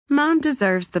Mom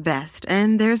deserves the best,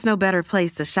 and there's no better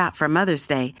place to shop for Mother's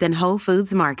Day than Whole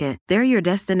Foods Market. They're your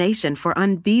destination for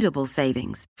unbeatable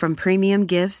savings, from premium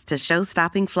gifts to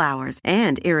show-stopping flowers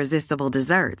and irresistible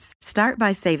desserts. Start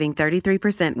by saving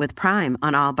 33% with Prime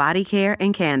on all body care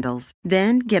and candles.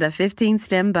 Then get a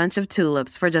 15-stem bunch of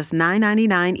tulips for just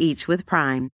 $9.99 each with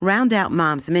Prime. Round out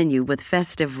Mom's menu with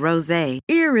festive rosé,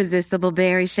 irresistible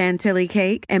berry chantilly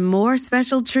cake, and more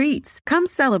special treats. Come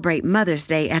celebrate Mother's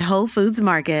Day at Whole Foods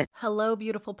Market. Hello,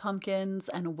 beautiful pumpkins,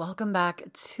 and welcome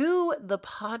back to the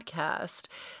podcast.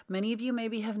 Many of you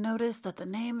maybe have noticed that the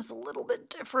name's a little bit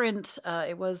different.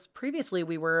 It was previously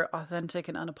we were Authentic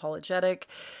and Unapologetic.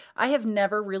 I have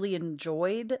never really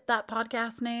enjoyed that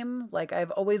podcast name. Like,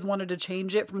 I've always wanted to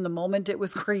change it from the moment it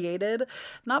was created.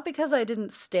 Not because I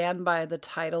didn't stand by the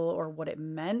title or what it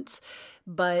meant,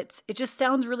 but it just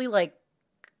sounds really like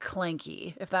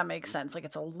clanky, if that makes sense. Like,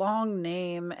 it's a long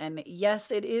name, and yes,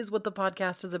 it is what the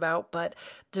podcast is about, but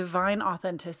divine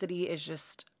authenticity is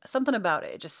just something about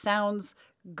it. It just sounds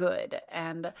good.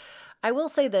 And I will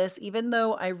say this, even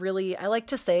though I like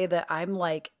to say that I'm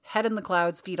like head in the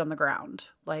clouds, feet on the ground.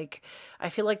 Like, I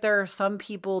feel like there are some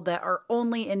people that are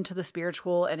only into the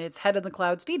spiritual and it's head in the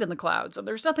clouds, feet in the clouds. And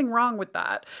there's nothing wrong with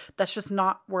that. That's just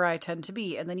not where I tend to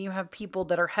be. And then you have people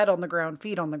that are head on the ground,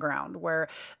 feet on the ground, where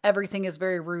everything is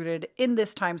very rooted in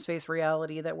this time-space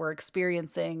reality that we're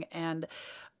experiencing. And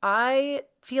I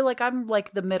feel like I'm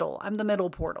like the middle. I'm the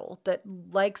middle portal that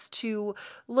likes to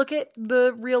look at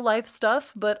the real life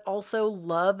stuff, but also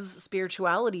loves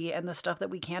spirituality and the stuff that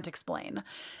we can't explain.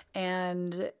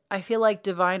 And I feel like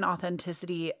divine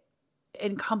authenticity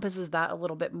encompasses that a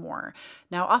little bit more.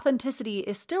 Now, authenticity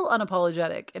is still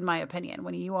unapologetic, in my opinion.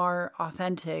 When you are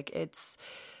authentic,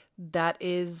 that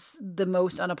is the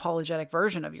most unapologetic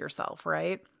version of yourself,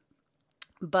 right?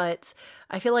 But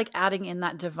I feel like adding in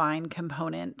that divine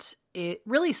component, it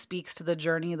really speaks to the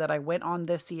journey that I went on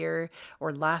this year,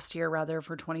 or last year rather,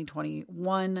 for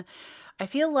 2021. I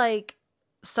feel like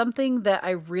something that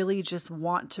I really just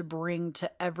want to bring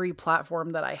to every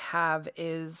platform that I have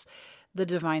is the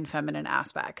divine feminine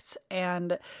aspect.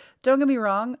 And don't get me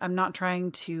wrong, I'm not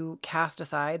trying to cast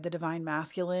aside the divine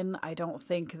masculine. I don't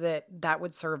think that that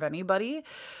would serve anybody.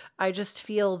 I just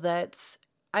feel that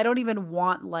I don't even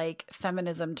want like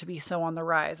feminism to be so on the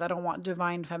rise. I don't want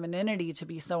divine femininity to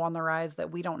be so on the rise that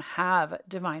we don't have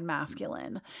divine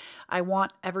masculine. I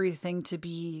want everything to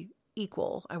be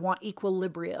equal. I want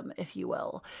equilibrium, if you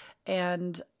will.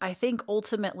 And I think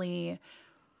ultimately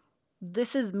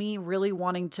this is me really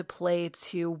wanting to play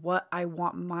to what I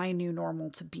want my new normal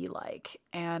to be like.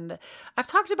 And I've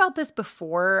talked about this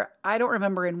before. I don't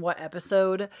remember in what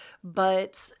episode,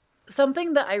 but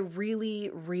something that I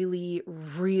really, really,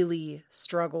 really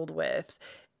struggled with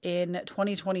in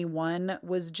 2021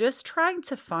 was just trying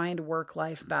to find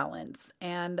work-life balance.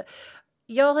 And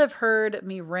y'all have heard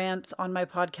me rant on my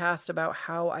podcast about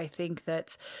how I think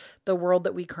that the world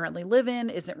that we currently live in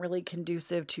isn't really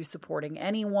conducive to supporting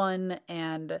anyone.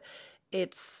 And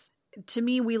to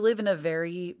me, we live in a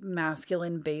very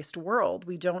masculine-based world.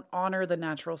 We don't honor the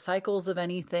natural cycles of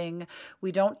anything.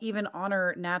 We don't even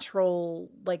honor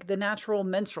the natural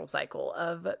menstrual cycle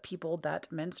of people that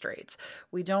menstruates.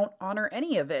 We don't honor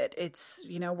any of it.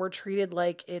 We're treated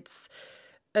like it's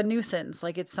a nuisance,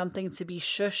 like it's something to be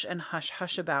shush and hush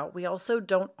hush about. We also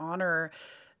don't honor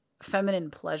feminine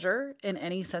pleasure in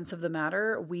any sense of the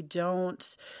matter. We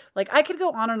don't, I could go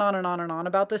on and on and on and on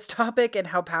about this topic and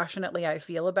how passionately I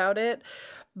feel about it.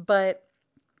 But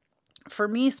for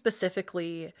me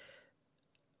specifically,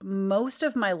 most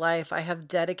of my life I have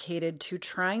dedicated to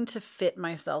trying to fit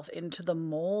myself into the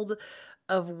mold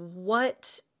of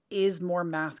what is more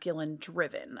masculine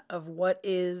driven, of what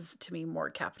is to me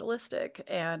more capitalistic.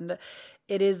 And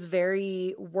it is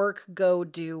very work, go,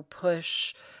 do,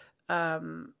 push,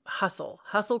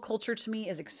 hustle culture to me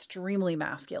is extremely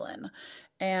masculine.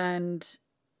 And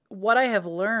what I have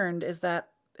learned is that,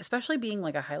 especially being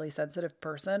like a highly sensitive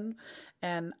person,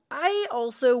 and I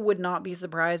also would not be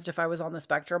surprised if I was on the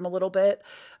spectrum a little bit,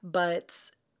 but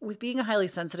with being a highly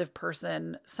sensitive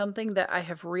person, something that I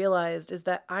have realized is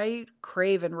that I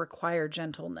crave and require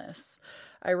gentleness.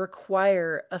 I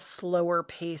require a slower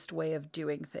paced way of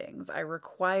doing things. I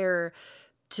require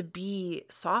to be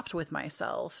soft with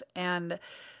myself. And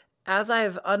as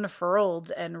I've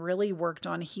unfurled and really worked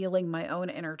on healing my own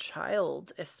inner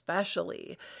child,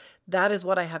 especially, that is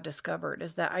what I have discovered,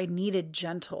 is that I needed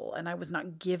gentle, and I was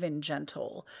not given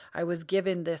gentle. I was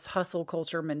given this hustle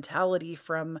culture mentality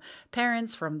from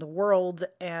parents, from the world,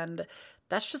 and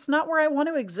that's just not where I want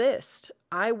to exist.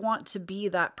 I want to be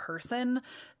that person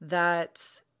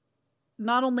that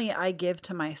not only I give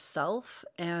to myself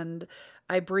and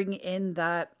I bring in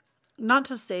that, not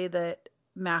to say that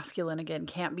masculine again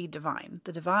can't be divine.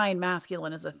 The divine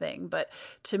masculine is a thing, but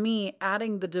to me,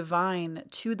 adding the divine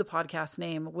to the podcast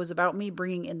name was about me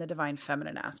bringing in the divine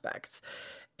feminine aspects.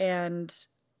 And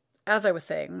as I was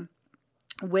saying,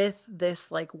 with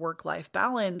this like work-life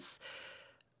balance,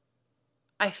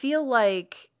 I feel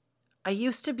like I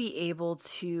used to be able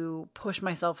to push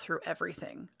myself through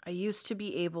everything. I used to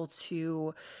be able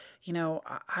to,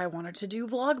 I wanted to do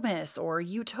Vlogmas or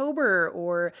YouTuber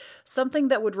or something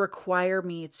that would require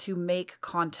me to make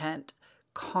content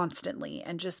constantly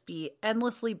and just be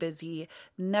endlessly busy,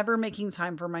 never making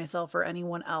time for myself or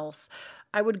anyone else.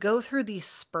 I would go through these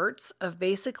spurts of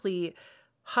basically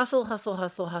hustle, hustle,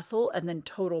 hustle, hustle, and then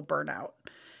total burnout.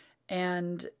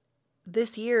 And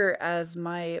this year, as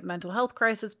my mental health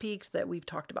crisis peaked, that we've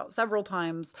talked about several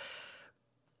times,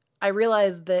 I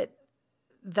realized that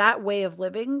that way of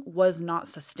living was not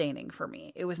sustaining for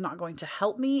me. It was not going to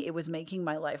help me. It was making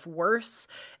my life worse.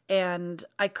 And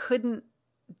I couldn't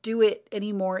do it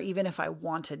anymore, even if I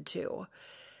wanted to.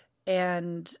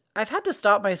 And I've had to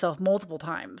stop myself multiple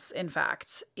times, in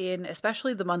fact, in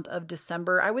especially the month of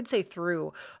December. I would say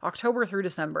through October through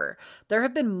December, there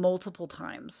have been multiple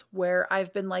times where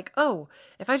I've been like, oh,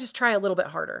 if I just try a little bit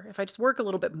harder, if I just work a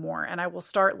little bit more, and I will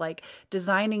start like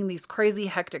designing these crazy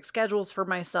hectic schedules for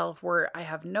myself where I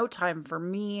have no time for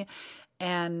me.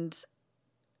 And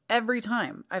every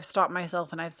time I've stopped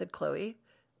myself and I've said, Chloe,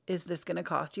 is this going to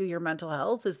cost you your mental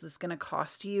health? Is this going to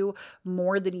cost you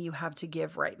more than you have to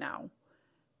give right now?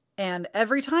 And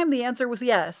every time the answer was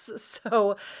yes.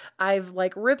 So I've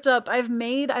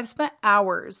I've spent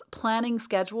hours planning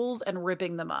schedules and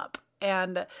ripping them up.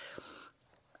 And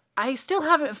I still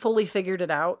haven't fully figured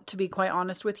it out, to be quite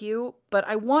honest with you, but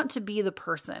I want to be the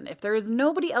person. If there is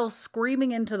nobody else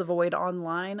screaming into the void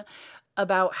online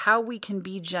about how we can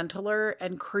be gentler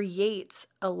and create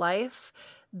a life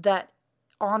that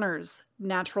honors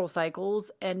natural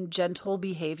cycles and gentle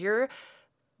behavior,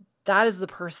 that is the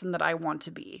person that I want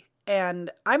to be. And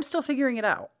I'm still figuring it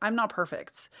out. I'm not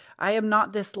perfect. I am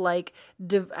not this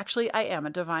actually, I am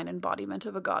a divine embodiment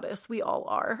of a goddess. We all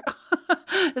are.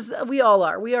 We all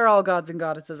are. We are all gods and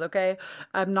goddesses, okay?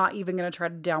 I'm not even going to try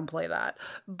to downplay that.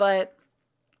 But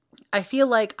I feel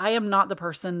like I am not the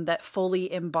person that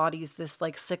fully embodies this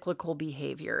like cyclical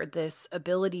behavior, this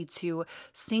ability to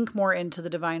sink more into the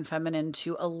divine feminine,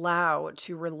 to allow,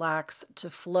 to relax, to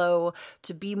flow,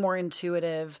 to be more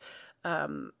intuitive.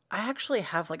 I actually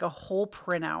have like a whole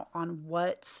printout on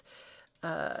what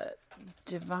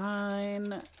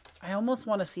divine, I almost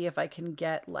want to see if I can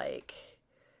get like,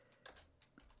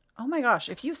 oh my gosh,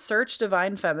 if you search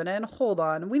divine feminine, hold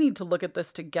on, we need to look at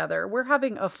this together. We're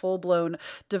having a full-blown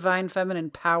divine feminine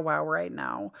powwow right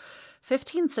now.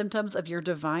 15 symptoms of your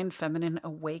divine feminine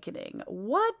awakening.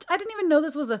 What? I didn't even know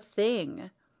this was a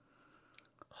thing.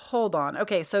 Hold on.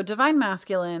 Okay, so divine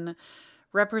masculine,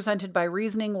 represented by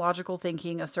reasoning, logical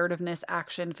thinking, assertiveness,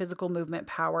 action, physical movement,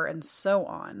 power, and so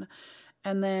on.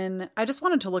 And then I just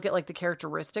wanted to look at like the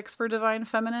characteristics for divine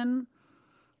feminine,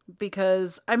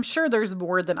 because I'm sure there's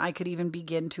more than I could even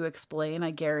begin to explain.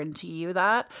 I guarantee you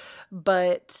that.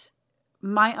 But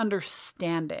my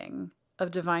understanding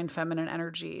of divine feminine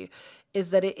energy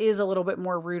is that it is a little bit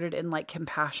more rooted in like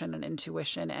compassion and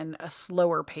intuition and a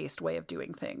slower paced way of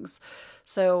doing things.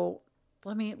 So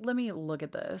let me look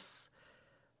at this.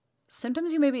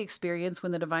 Symptoms you may be experiencing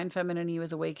when the divine feminine in you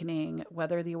is awakening,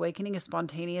 whether the awakening is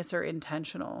spontaneous or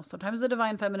intentional. Sometimes the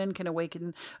divine feminine can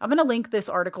awaken. I'm going to link this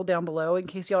article down below in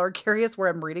case y'all are curious where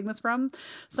I'm reading this from.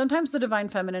 Sometimes the divine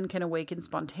feminine can awaken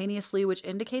spontaneously, which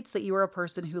indicates that you are a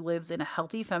person who lives in a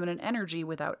healthy feminine energy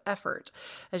without effort,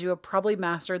 as you have probably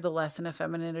mastered the lesson of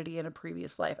femininity in a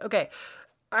previous life. Okay.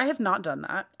 I have not done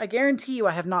that. I guarantee you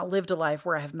I have not lived a life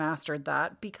where I have mastered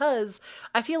that, because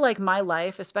I feel like my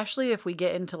life, especially if we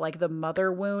get into like the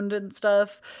mother wound and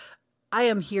stuff, I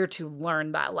am here to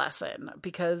learn that lesson,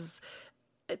 because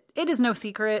it is no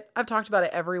secret. I've talked about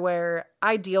it everywhere.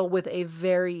 I deal with a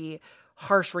very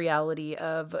harsh reality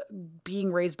of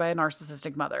being raised by a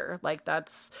narcissistic mother. Like,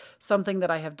 that's something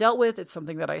that I have dealt with. It's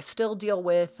something that I still deal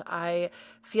with. I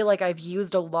feel like I've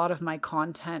used a lot of my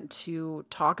content to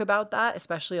talk about that,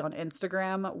 especially on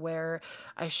Instagram, where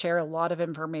I share a lot of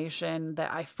information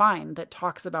that I find that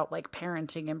talks about like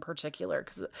parenting in particular,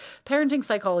 because parenting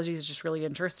psychology is just really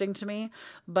interesting to me.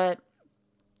 But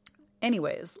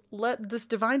anyways, let this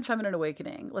divine feminine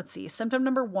awakening, let's see. Symptom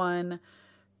number 1,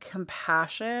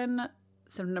 compassion.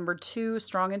 Symptom number 2,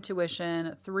 strong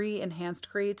intuition. 3, enhanced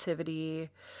creativity.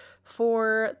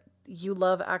 4, you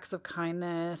love acts of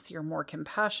kindness, you're more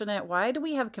compassionate. Why do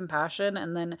we have compassion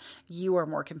and then you are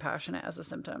more compassionate as a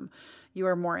symptom? You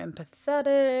are more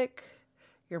empathetic.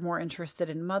 You're more interested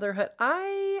in motherhood.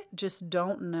 I just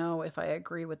don't know if I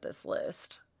agree with this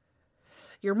list.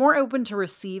 You're more open to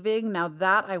receiving. Now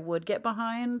that I would get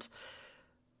behind.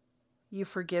 You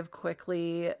forgive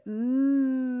quickly.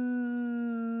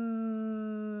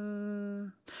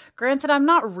 Granted, I'm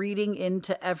not reading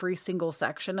into every single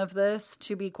section of this,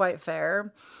 to be quite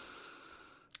fair.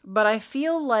 But I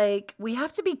feel like we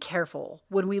have to be careful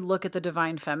when we look at the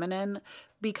divine feminine,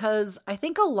 because I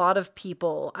think a lot of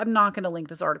people, I'm not going to link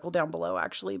this article down below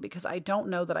actually, because I don't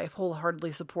know that I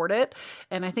wholeheartedly support it.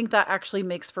 And I think that actually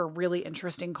makes for a really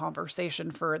interesting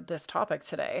conversation for this topic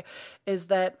today, is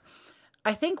that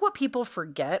I think what people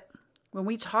forget when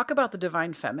we talk about the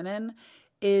divine feminine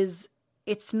is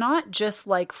it's not just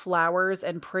like flowers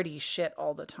and pretty shit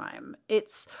all the time.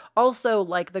 It's also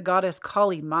like the goddess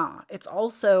Kali Ma. It's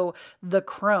also the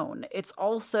crone. It's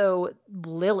also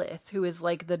Lilith, who is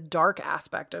like the dark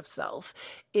aspect of self.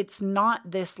 It's not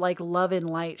this like love and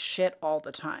light shit all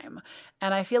the time.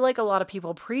 And I feel like a lot of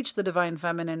people preach the divine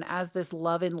feminine as this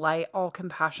love and light, all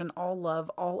compassion, all love,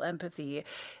 all empathy.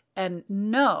 And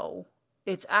no,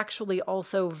 it's actually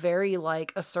also very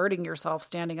like asserting yourself,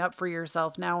 standing up for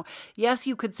yourself. Now, yes,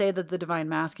 you could say that the divine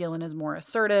masculine is more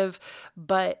assertive,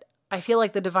 but I feel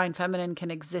like the divine feminine can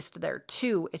exist there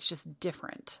too. It's just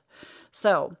different.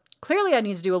 So clearly I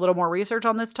need to do a little more research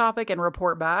on this topic and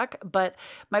report back. But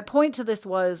my point to this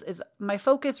is my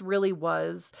focus really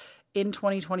was in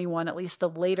 2021, at least the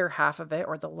later half of it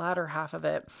or the latter half of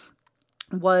it,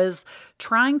 was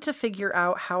trying to figure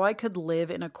out how I could live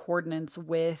in accordance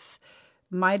with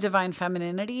my divine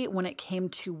femininity when it came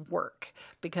to work.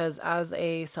 Because as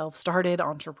a self-started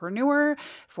entrepreneur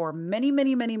for many,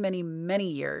 many, many, many, many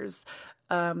years,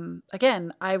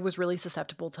 again, I was really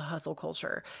susceptible to hustle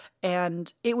culture,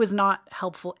 and it was not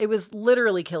helpful. It was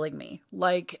literally killing me.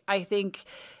 Like, I think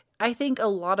a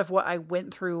lot of what I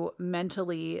went through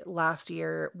mentally last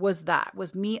year was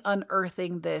me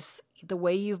unearthing this. The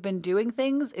way you've been doing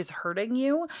things is hurting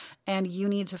you, and you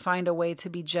need to find a way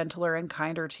to be gentler and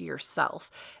kinder to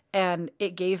yourself. And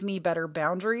it gave me better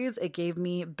boundaries. It gave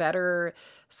me better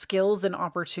skills and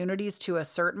opportunities to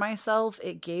assert myself.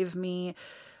 It gave me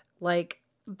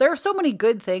there are so many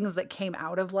good things that came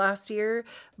out of last year,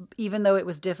 even though it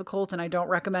was difficult and I don't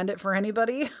recommend it for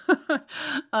anybody.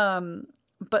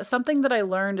 But something that I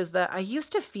learned is that I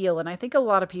used to feel, and I think a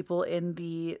lot of people in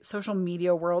the social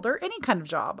media world or any kind of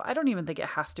job, I don't even think it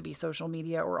has to be social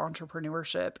media or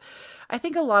entrepreneurship. I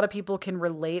think a lot of people can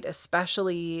relate,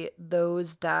 especially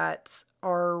those that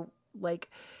are like,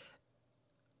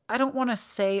 I don't want to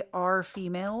say are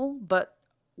female, but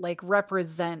like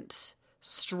represent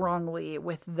strongly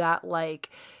with that, like,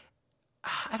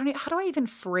 I don't know, how do I even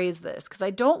phrase this? Because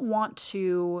I don't want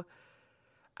to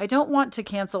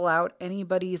cancel out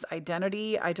anybody's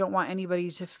identity. I don't want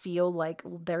anybody to feel like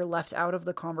they're left out of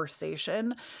the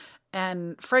conversation.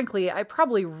 And frankly, I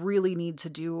probably really need to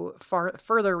do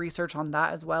further research on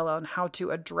that as well, on how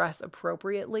to address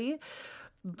appropriately.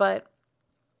 But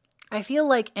I feel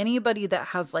like anybody that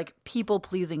has like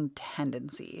people-pleasing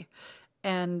tendency,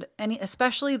 and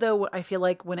especially though, I feel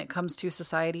like when it comes to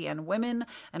society and women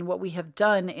and what we have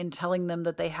done in telling them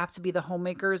that they have to be the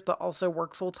homemakers, but also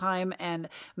work full time and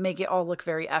make it all look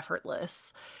very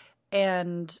effortless.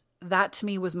 And that to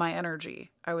me was my energy.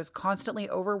 I was constantly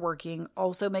overworking,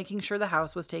 also making sure the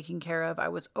house was taken care of. I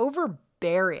was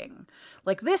overbearing.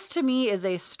 Like, this to me is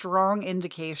a strong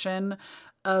indication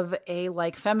of a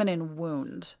like feminine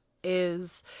wound,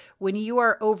 is when you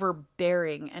are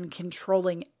overbearing and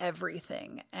controlling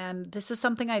everything. And this is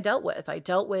something I dealt with. I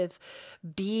dealt with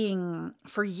being,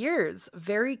 for years,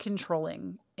 very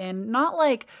controlling, and not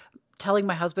like telling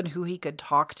my husband who he could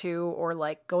talk to or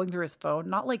like going through his phone,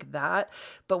 not like that.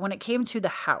 But when it came to the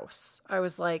house, I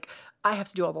was like, I have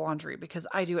to do all the laundry because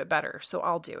I do it better, so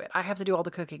I'll do it. I have to do all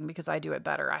the cooking because I do it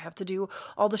better. I have to do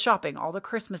all the shopping, all the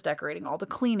Christmas decorating, all the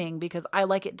cleaning because I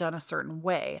like it done a certain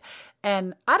way.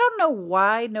 And I don't know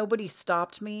why nobody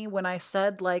stopped me when I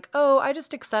said like, oh, I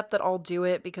just accept that I'll do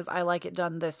it because I like it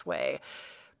done this way.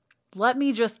 Let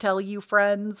me just tell you,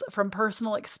 friends, from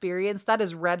personal experience, that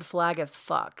is red flag as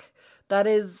fuck. That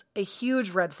is a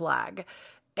huge red flag.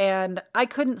 And I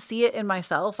couldn't see it in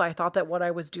myself. I thought that what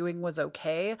I was doing was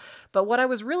okay. But what I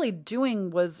was really doing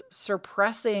was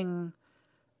suppressing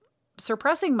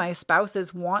my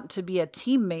spouse's want to be a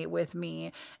teammate with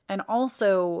me, and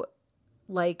also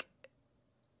like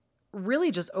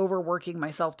really just overworking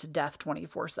myself to death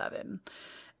 24/7.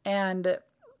 And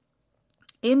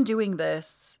in doing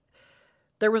this,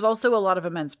 There was also a lot of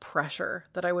immense pressure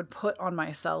that I would put on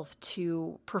myself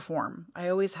to perform. I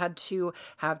always had to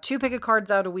have 2 pick a cards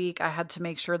out a week. I had to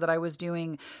make sure that I was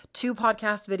doing 2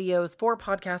 podcast videos, 4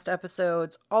 podcast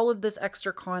episodes, all of this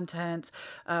extra content.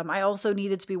 I also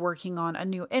needed to be working on a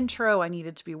new intro. I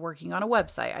needed to be working on a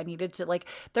website. I needed to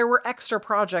there were extra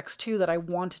projects too that I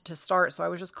wanted to start. So I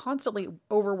was just constantly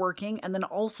overworking and then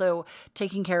also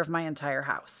taking care of my entire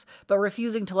house, but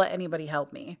refusing to let anybody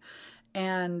help me.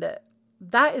 And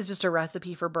that is just a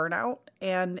recipe for burnout.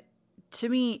 And to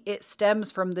me, it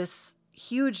stems from this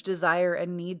huge desire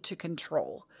and need to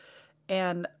control.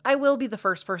 And I will be the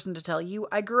first person to tell you,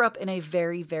 I grew up in a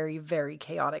very, very, very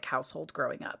chaotic household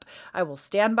growing up. I will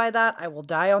stand by that. I will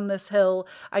die on this hill.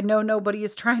 I know nobody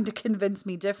is trying to convince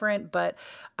me different, but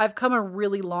I've come a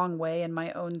really long way in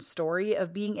my own story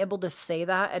of being able to say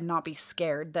that and not be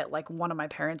scared that one of my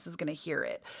parents is going to hear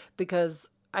it, because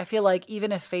I feel like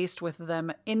even if faced with them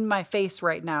in my face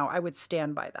right now, I would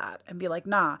stand by that and be like,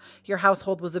 nah, your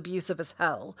household was abusive as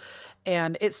hell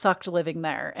and it sucked living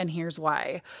there. And here's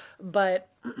why. But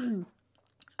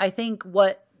I think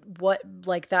what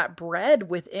that bred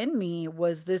within me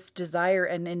was this desire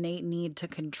and innate need to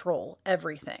control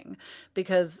everything,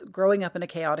 because growing up in a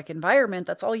chaotic environment,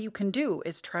 that's all you can do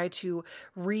is try to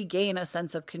regain a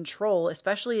sense of control.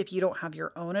 Especially if you don't have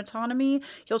your own autonomy,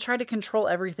 you'll try to control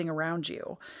everything around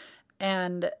you.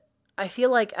 And I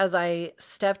feel like as I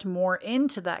stepped more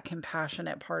into that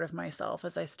compassionate part of myself,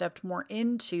 as I stepped more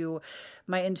into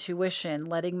my intuition,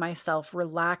 letting myself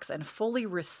relax and fully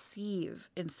receive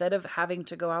instead of having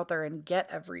to go out there and get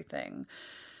everything,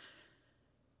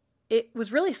 it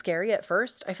was really scary at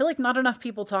first. I feel like not enough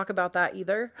people talk about that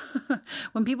either.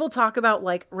 When people talk about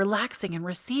relaxing and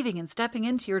receiving and stepping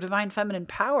into your divine feminine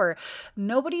power,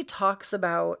 nobody talks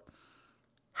about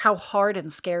how hard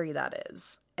and scary that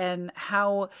is, and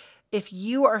how if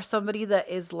you are somebody that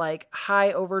is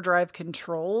high overdrive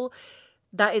control,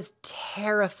 that is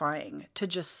terrifying to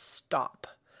just stop.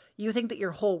 You think that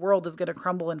your whole world is going to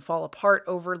crumble and fall apart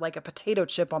over a potato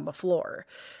chip on the floor.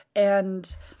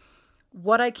 And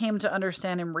what I came to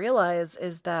understand and realize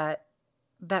is that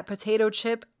potato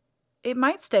chip, it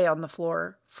might stay on the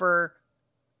floor for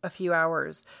a few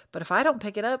hours, but if I don't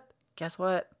pick it up, guess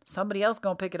what? Somebody else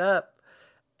going to pick it up.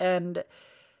 And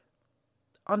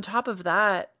on top of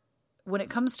that, when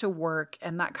it comes to work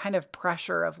and that kind of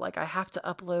pressure of I have to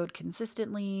upload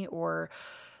consistently, or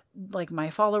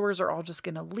my followers are all just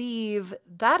going to leave,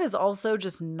 that is also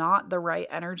just not the right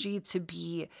energy to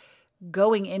be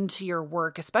going into your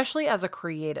work, especially as a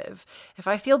creative. If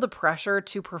I feel the pressure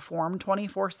to perform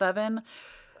 24/7,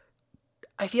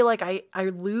 I feel like I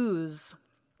lose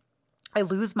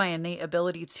my innate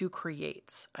ability to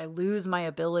create. I lose my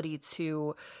ability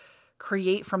to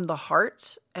create from the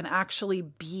heart and actually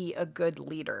be a good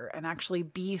leader and actually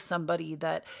be somebody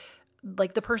that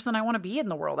the person I want to be in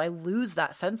the world. I lose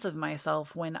that sense of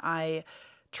myself when I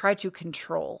try to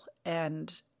control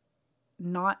and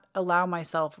not allow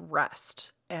myself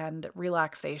rest and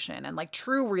relaxation and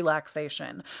true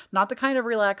relaxation, not the kind of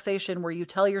relaxation where you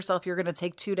tell yourself you're going to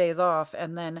take 2 days off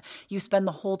and then you spend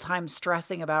the whole time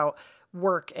stressing about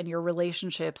work and your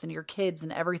relationships and your kids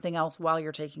and everything else while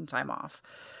you're taking time off.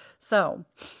 So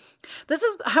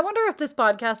I wonder if this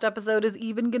podcast episode is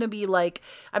even going to be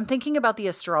I'm thinking about the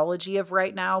astrology of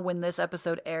right now when this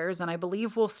episode airs, and I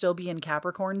believe we'll still be in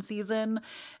Capricorn season.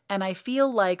 And I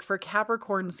feel for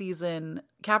Capricorn season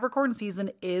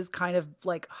is kind of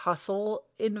hustle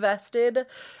invested.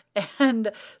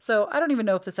 And so I don't even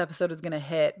know if this episode is going to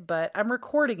hit, but I'm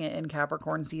recording it in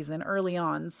Capricorn season early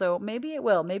on. So maybe it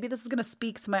will. Maybe this is going to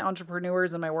speak to my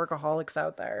entrepreneurs and my workaholics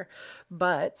out there.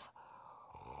 But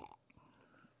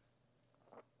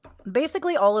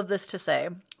basically all of this to say,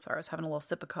 sorry, I was having a little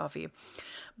sip of coffee.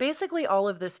 Basically all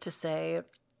of this to say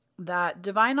that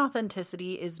divine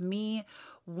authenticity is me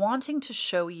wanting to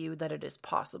show you that it is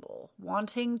possible,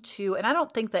 and I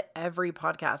don't think that every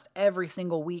podcast, every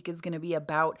single week is going to be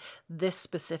about this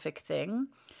specific thing,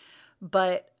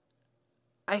 but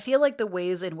I feel like the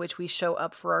ways in which we show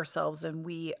up for ourselves and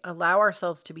we allow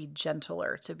ourselves to be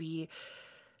gentler, to be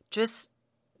just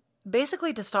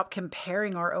basically to stop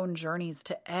comparing our own journeys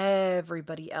to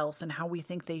everybody else and how we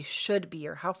think they should be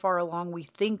or how far along we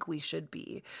think we should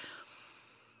be.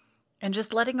 And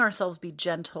just letting ourselves be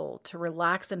gentle, to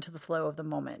relax into the flow of the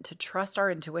moment, to trust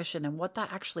our intuition and what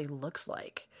that actually looks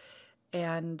like.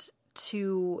 And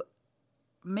to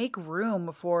make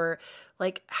room for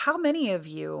how many of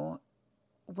you,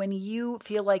 when you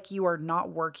feel like you are not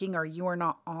working or you are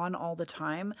not on all the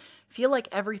time, feel like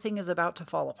everything is about to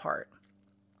fall apart.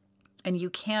 And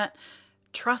you can't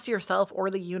trust yourself or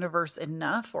the universe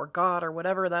enough, or God or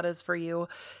whatever that is for you.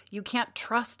 You can't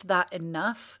trust that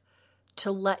enough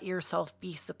to let yourself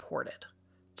be supported,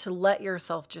 to let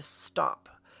yourself just stop.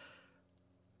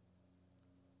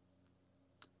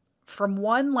 From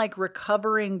one like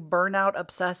recovering burnout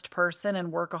obsessed person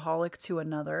and workaholic to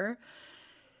another,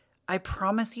 I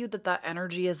promise you that that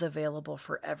energy is available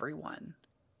for everyone.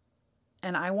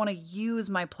 And I want to use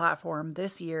my platform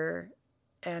this year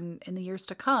and in the years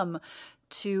to come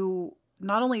to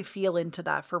not only feel into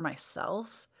that for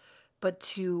myself, but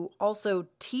to also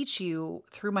teach you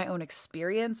through my own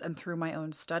experience and through my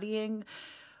own studying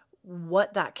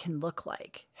what that can look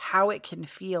like, how it can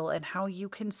feel, and how you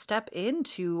can step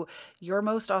into your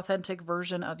most authentic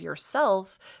version of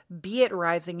yourself, be it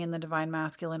rising in the divine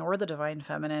masculine or the divine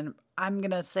feminine. I'm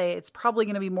going to say it's probably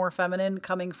going to be more feminine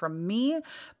coming from me,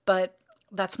 but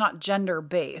that's not gender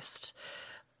based.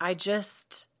 I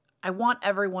want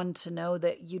everyone to know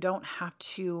that you don't have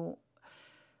to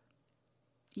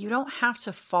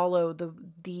follow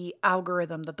the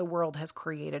algorithm that the world has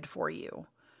created for you.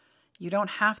 You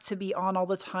don't have to be on all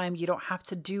the time. You don't have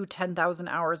to do 10,000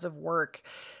 hours of work.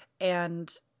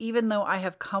 And even though I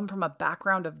have come from a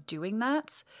background of doing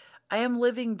that, I am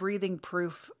living, breathing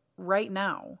proof right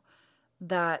now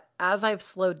that as I've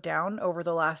slowed down over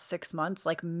the last 6 months,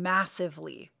 like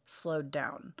massively slowed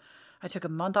down. I took a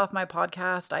month off my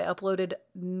podcast. I uploaded,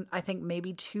 I think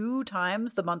maybe 2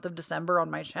 times the month of December on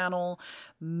my channel,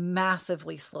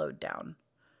 massively slowed down.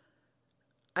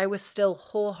 I was still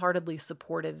wholeheartedly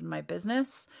supported in my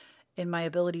business, in my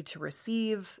ability to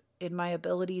receive, in my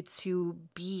ability to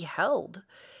be held.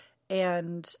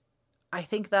 And I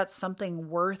think that's something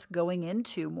worth going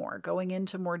into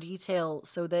more detail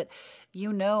so that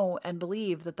you know and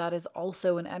believe that that is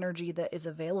also an energy that is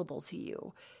available to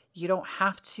you. You don't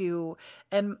have to,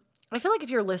 and I feel like if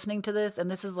you're listening to this and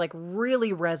this is like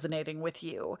really resonating with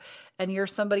you and you're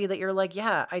somebody that you're like,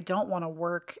 yeah, I don't want to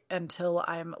work until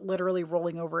I'm literally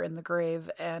rolling over in the grave,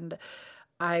 and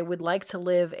I would like to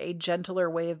live a gentler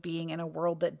way of being in a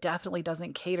world that definitely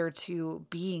doesn't cater to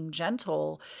being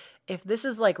gentle. If this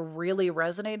is like really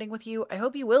resonating with you, I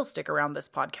hope you will stick around this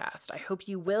podcast. I hope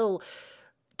you will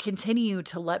continue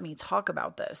to let me talk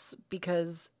about this,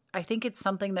 because I think it's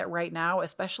something that right now,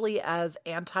 especially as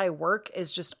anti-work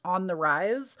is just on the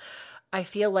rise, I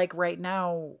feel like right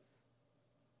now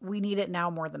we need it now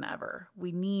more than ever.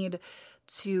 We need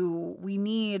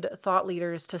thought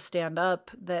leaders to stand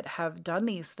up that have done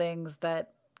these things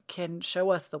that can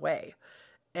show us the way.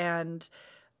 And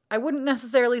I wouldn't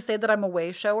necessarily say that I'm a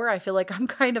way shower. I feel like I'm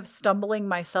kind of stumbling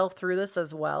myself through this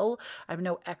as well. I'm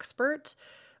no expert.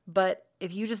 But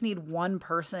if you just need one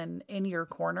person in your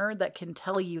corner that can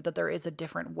tell you that there is a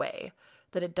different way,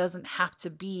 that it doesn't have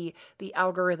to be the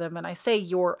algorithm, and I say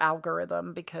your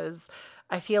algorithm because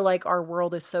I feel like our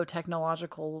world is so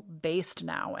technological based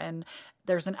now, and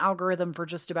there's an algorithm for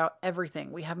just about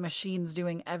everything. We have machines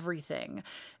doing everything,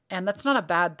 and that's not a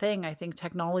bad thing. I think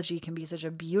technology can be such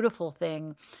a beautiful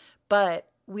thing, but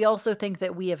we also think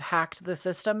that we have hacked the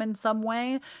system in some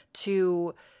way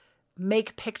to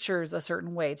make pictures a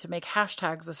certain way, to make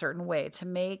hashtags a certain way, to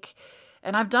make,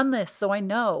 and I've done this, so I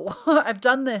know. I've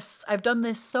done this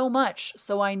so much,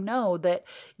 so I know that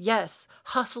yes,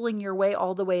 hustling your way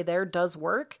all the way there does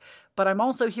work, but I'm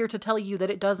also here to tell you that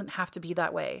it doesn't have to be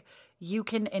that way. You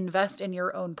can invest in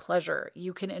your own pleasure.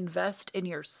 You can invest in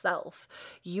yourself.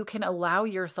 You can allow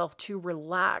yourself to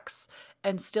relax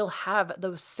and still have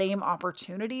those same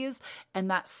opportunities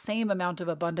and that same amount of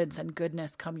abundance and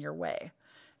goodness come your way.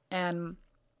 And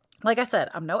like I said,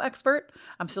 I'm no expert.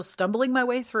 I'm still stumbling my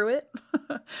way through it.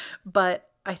 But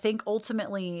I think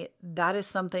ultimately that is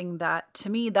something that, to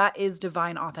me, that is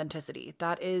divine authenticity.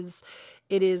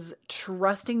 It is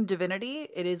trusting divinity.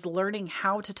 It is learning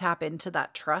how to tap into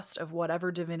that trust of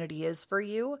whatever divinity is for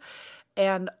you.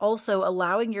 And also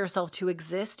allowing yourself to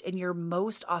exist in your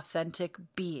most authentic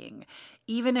being.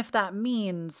 Even if that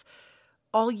means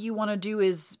all you want to do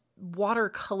is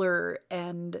watercolor,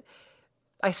 and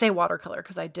I say watercolor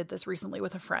because I did this recently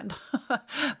with a friend,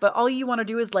 but all you want to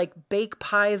do is like bake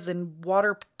pies and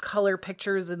watercolor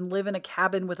pictures and live in a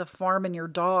cabin with a farm and your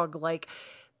dog. Like,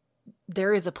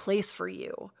 there is a place for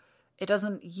you.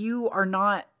 You are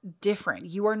not different.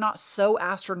 You are not so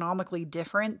astronomically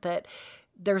different that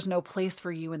there's no place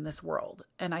for you in this world.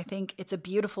 And I think it's a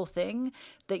beautiful thing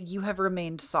that you have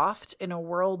remained soft in a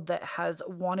world that has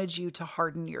wanted you to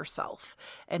harden yourself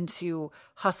and to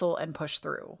hustle and push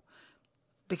through.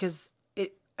 Because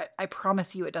I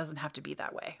promise you, it doesn't have to be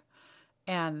that way.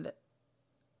 And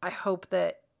I hope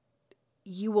that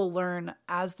you will learn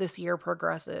as this year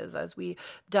progresses, as we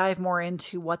dive more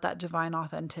into what that divine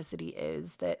authenticity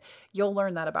is, that you'll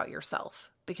learn that about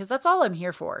yourself. Because that's all I'm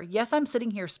here for. Yes, I'm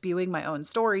sitting here spewing my own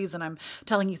stories and I'm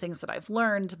telling you things that I've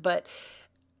learned, but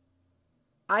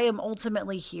I am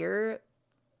ultimately here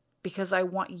because I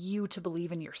want you to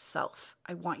believe in yourself.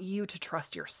 I want you to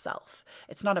trust yourself.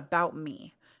 It's not about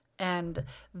me. And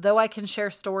though I can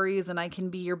share stories and I can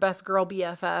be your best girl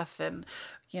BFF and,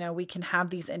 we can have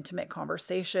these intimate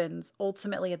conversations,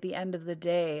 ultimately at the end of the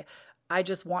day, I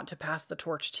just want to pass the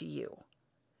torch to you.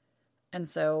 And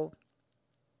so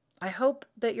I hope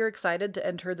that you're excited to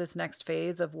enter this next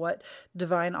phase of what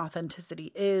divine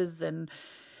authenticity is. And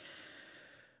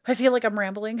I feel like I'm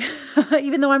rambling,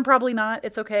 even though I'm probably not.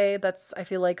 It's okay. I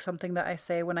feel like something that I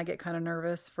say when I get kind of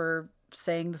nervous for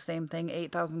saying the same thing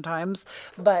 8,000 times.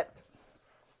 But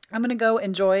I'm going to go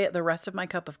enjoy the rest of my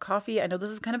cup of coffee. I know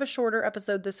this is kind of a shorter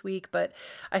episode this week, but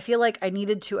I feel like I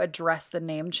needed to address the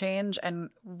name change and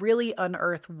really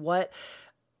unearth what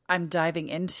I'm diving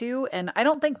into. And I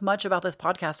don't think much about this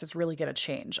podcast is really going to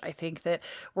change. I think that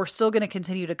we're still going to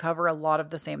continue to cover a lot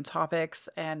of the same topics,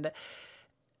 and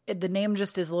the name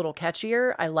just is a little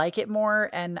catchier. I like it more,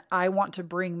 and I want to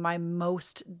bring my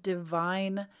most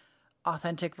divine,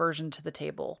 authentic version to the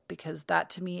table, because that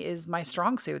to me is my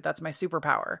strong suit. That's my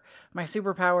superpower. My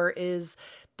superpower is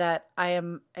that I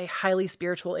am a highly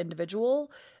spiritual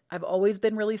individual. I've always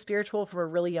been really spiritual from a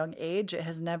really young age. It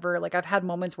has never, I've had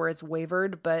moments where it's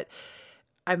wavered, but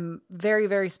I'm very,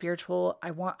 very spiritual.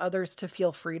 I want others to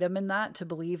feel freedom in that, to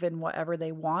believe in whatever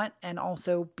they want and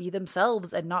also be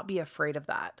themselves and not be afraid of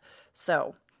that.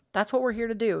 So that's what we're here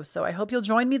to do. So I hope you'll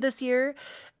join me this year,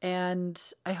 and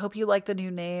I hope you like the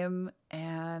new name,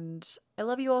 and I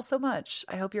love you all so much.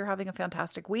 I hope you're having a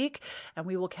fantastic week, and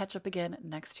we will catch up again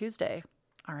next Tuesday.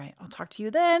 All right, I'll talk to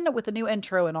you then with a new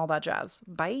intro and all that jazz.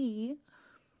 Bye.